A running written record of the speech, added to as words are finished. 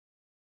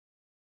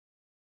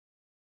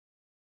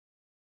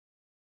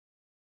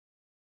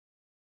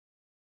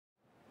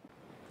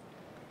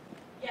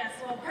Yes,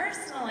 well,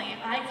 personally,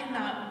 I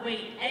cannot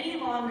wait any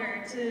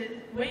longer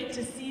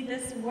to see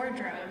this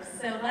wardrobe.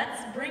 So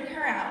let's bring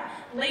her out.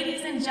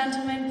 Ladies and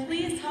gentlemen,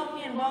 please help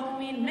me in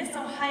welcoming Miss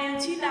Ohio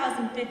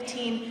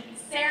 2015,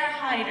 Sarah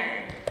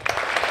Hyder.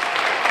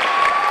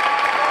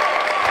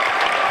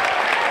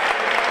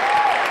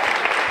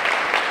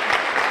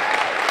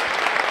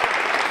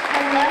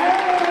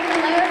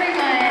 Hello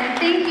everyone.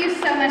 Thank you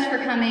so much for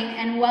coming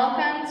and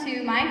welcome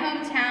to my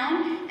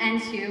hometown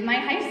and to my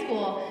high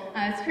school.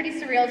 It's pretty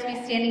surreal to be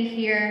standing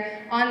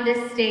here on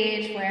this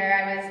stage where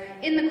I was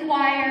in the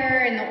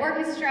choir, in the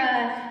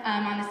orchestra,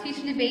 on the speech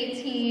and debate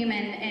team,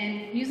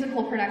 and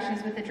musical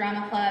productions with the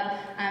drama club.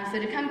 So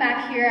to come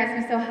back here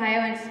as Miss Ohio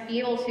and to be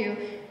able to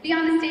be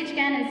on the stage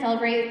again and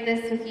celebrate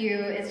this with you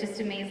is just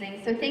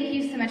amazing. So thank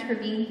you so much for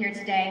being here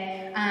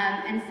today.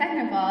 And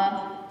second of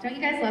all, don't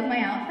you guys love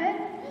my outfit?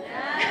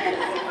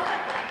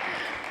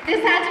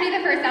 This had to be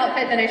the first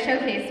outfit that I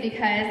showcased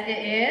because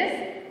it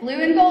is blue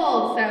and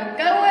gold, so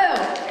go woo!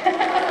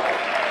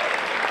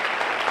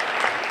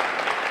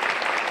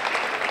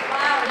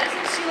 Wow,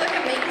 doesn't she look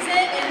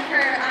amazing in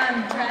her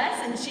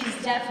dress? And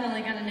she's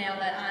definitely going to nail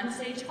that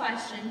on-stage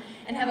question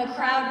and have a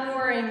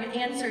crowd-roaring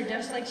answer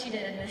just like she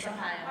did in Miss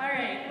Ohio. All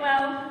right,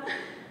 well,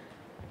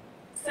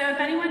 so if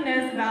anyone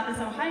knows about this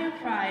Ohio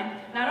Pride,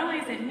 not only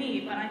is it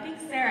me, but I think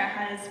Sarah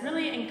has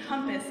really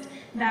encompassed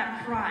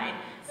that pride.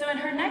 So in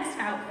her next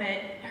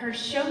outfit, her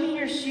Show Me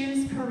Your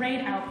Shoes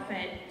parade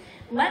outfit,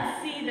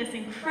 let's see this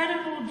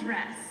incredible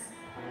dress.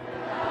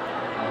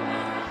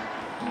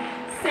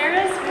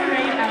 Sarah's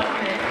parade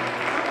outfit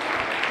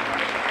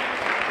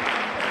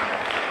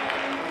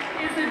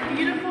is a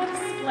beautiful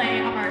display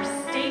of our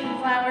state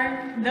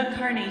flower, the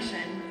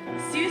carnation.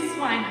 Sue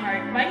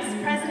Swinehart, Vice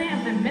President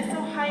of the Miss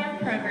Ohio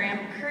program,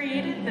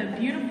 created the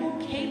beautiful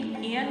cape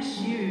and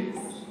shoes.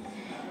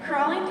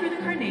 Crawling through the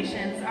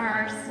carnations are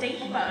our state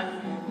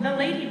bug, the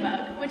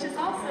ladybug, which is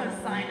also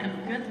a sign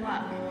of good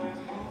luck.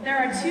 There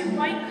are two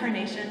white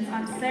carnations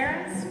on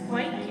Sarah's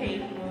white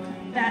cape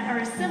that are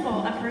a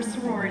symbol of her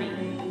sorority.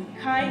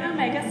 Chi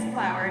Omega's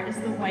flower is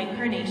the white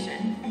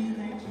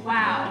carnation.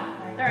 Wow,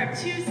 there are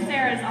two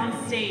Sarahs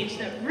on stage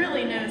that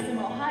really know some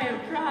Ohio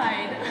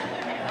pride.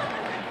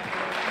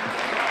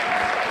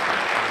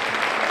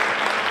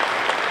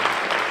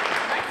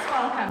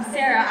 Welcome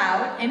Sarah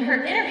out in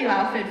her interview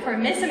outfit for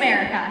Miss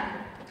America.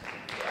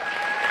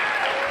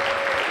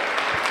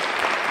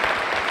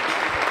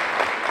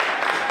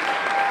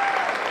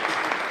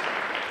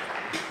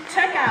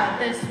 Check out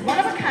this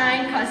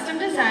one-of-a-kind,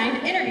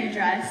 custom-designed interview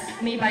dress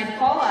made by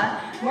Paula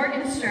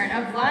Morgenstern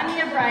of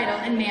Lamia Bridal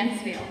in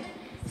Mansfield.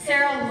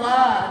 Sarah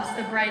loves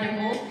the bright and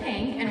bold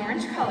pink and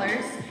orange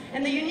colors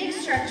and the unique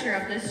structure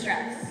of this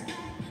dress.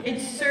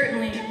 It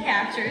certainly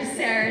captures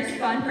Sarah's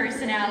fun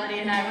personality,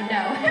 and I would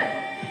know.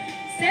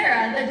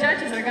 Sarah, the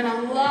judges are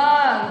gonna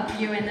love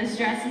you in this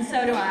dress, and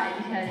so do I,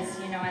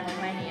 because, you know, I love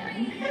my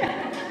man.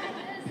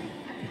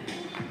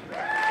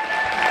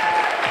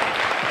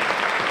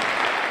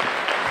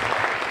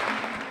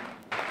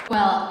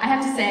 Well, I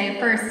have to say,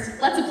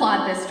 first, let's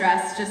applaud this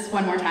dress just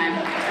one more time.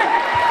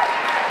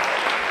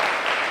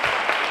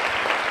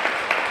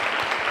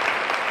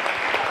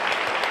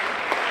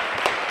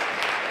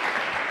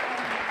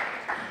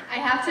 I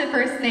have to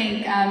first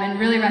thank and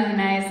really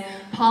recognize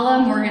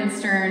Paula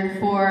Morgenstern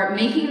for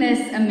making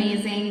this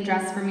amazing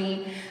dress for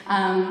me.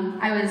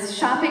 I was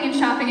shopping and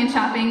shopping and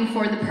shopping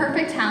for the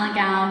perfect talent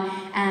gown,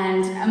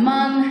 and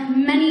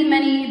among many,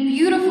 many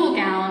beautiful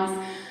gowns,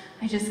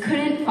 I just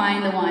couldn't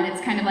find the one.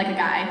 It's kind of like a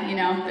guy, you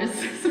know? There's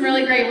some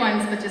really great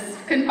ones, but just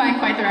couldn't find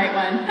quite the right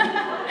one.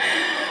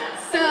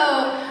 So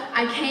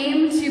I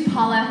came to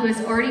Paula, who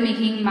was already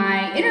making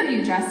my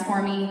interview dress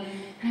for me,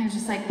 and I was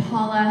just like,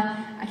 Paula,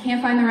 I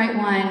can't find the right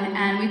one.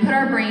 And we put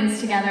our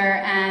brains together,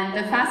 and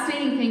the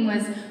fascinating thing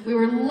was we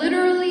were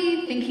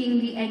literally thinking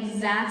the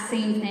exact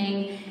same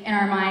thing in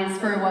our minds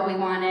for what we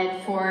wanted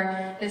for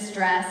this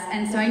dress.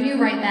 And so I knew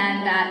right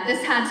then that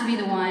this had to be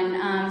the one.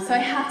 So I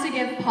have to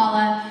give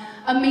Paula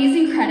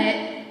amazing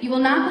credit. You will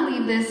not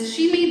believe this.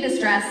 She made this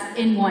dress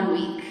in 1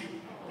 week.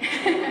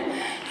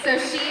 So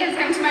she has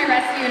come to my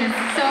rescue, and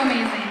it's so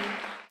amazing.